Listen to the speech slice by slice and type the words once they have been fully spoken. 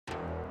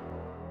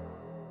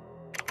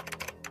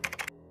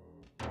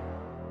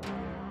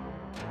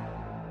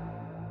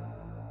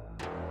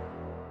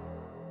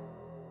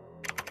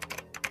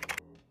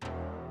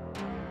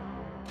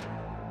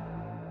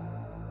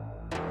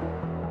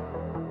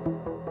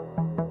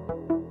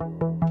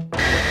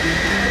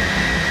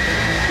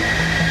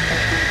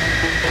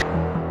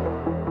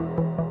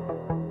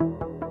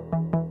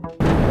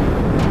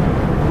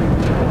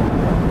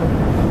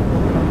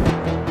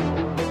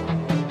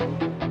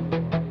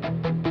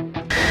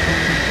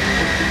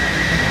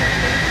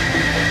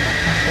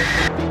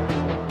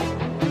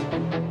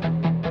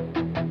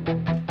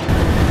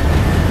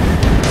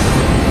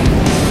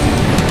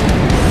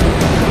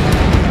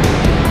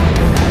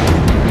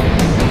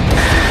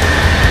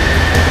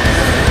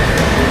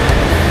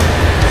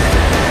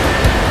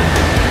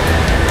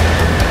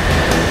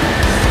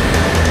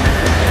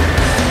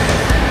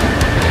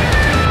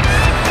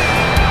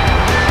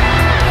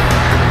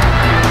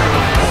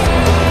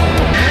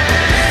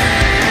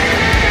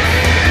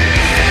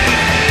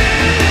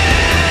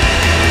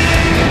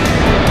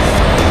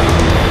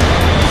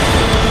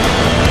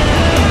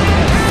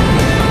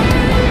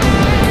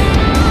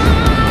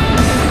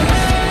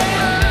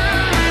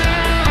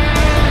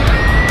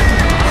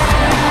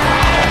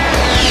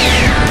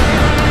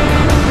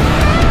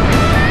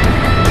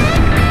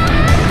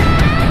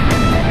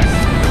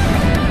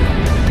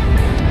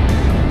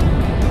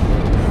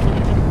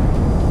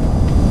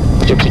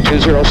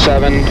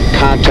607,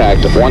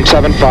 contact of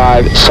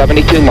 175,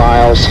 72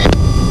 miles.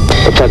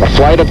 Looks like a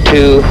flight of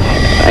 2,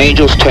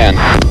 Angels 10.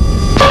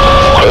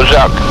 Close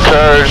out,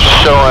 curves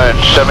showing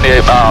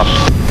 78 miles.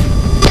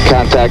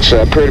 Contacts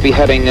appear to be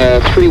heading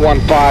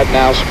 315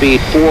 now, speed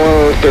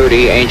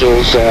 430,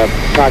 Angels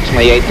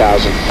approximately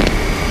 8,000.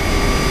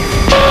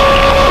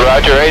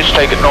 Roger, Ace,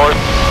 take it north.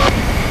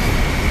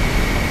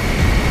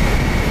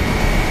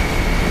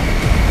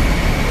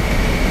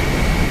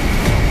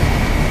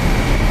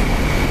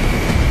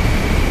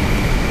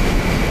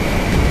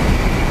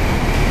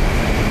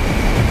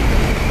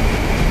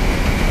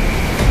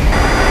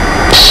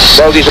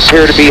 Bogies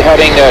appear to be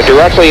heading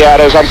directly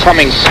at us. I'm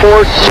coming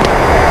port,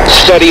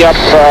 steady up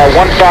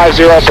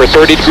 150 for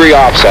 30-degree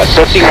offset,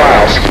 50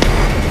 miles.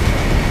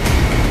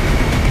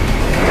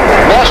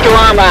 Master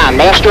arm on,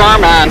 master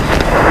arm on.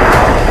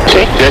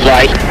 See, good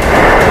light.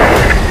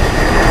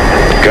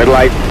 Good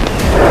light.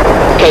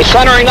 Okay,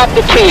 centering up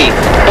the T.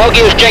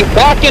 Bogey is jinked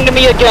back into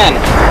me again.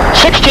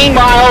 16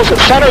 miles,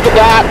 center the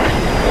dot.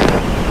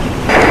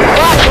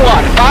 Box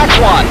 1, box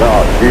 1.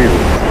 Oh, Jesus.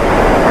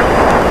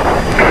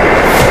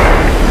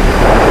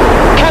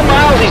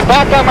 He's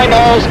back on my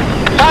nose.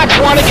 Box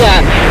 1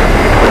 again.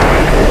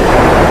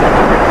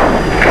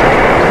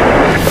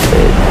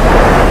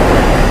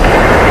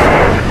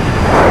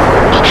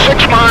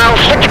 6 miles,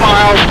 6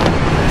 miles.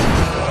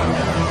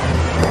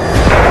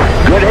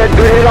 Good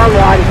hit on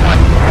one.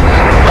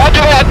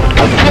 Roger that.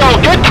 Good kill,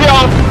 good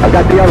kill. I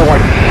got the other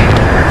one.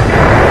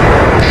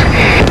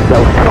 So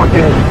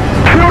fucking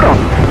shoot him.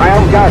 I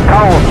haven't got a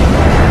call.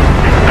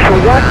 So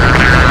what?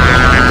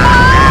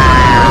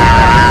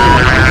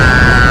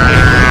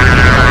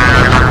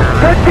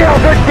 Good kill,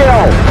 good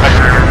kill.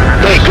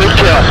 Hey, good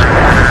kill.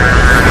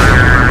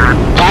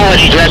 Pilot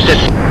ejected.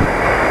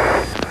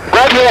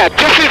 Roger that.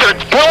 This is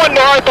going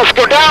north. Let's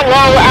go down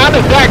low on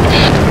the deck.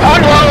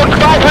 Unload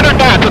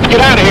 500 knots. Let's get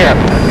out of here.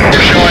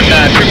 We're showing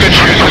 2 good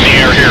shoots in the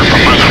air here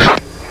from Munster.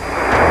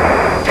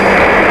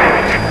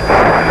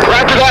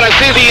 Roger that. I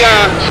see the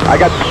I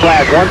got the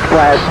splash, one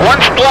splash.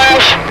 one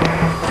splash.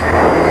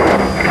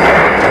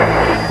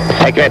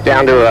 Taking it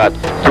down to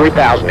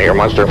 3,000 here,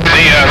 Munster. The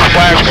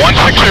splash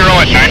 160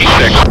 at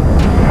 96.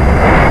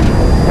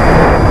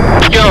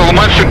 Let's go.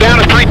 Munster down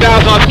to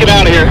 3,000. Let's get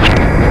out of here.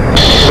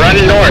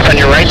 Running north on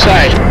your right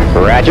side.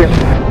 Roger.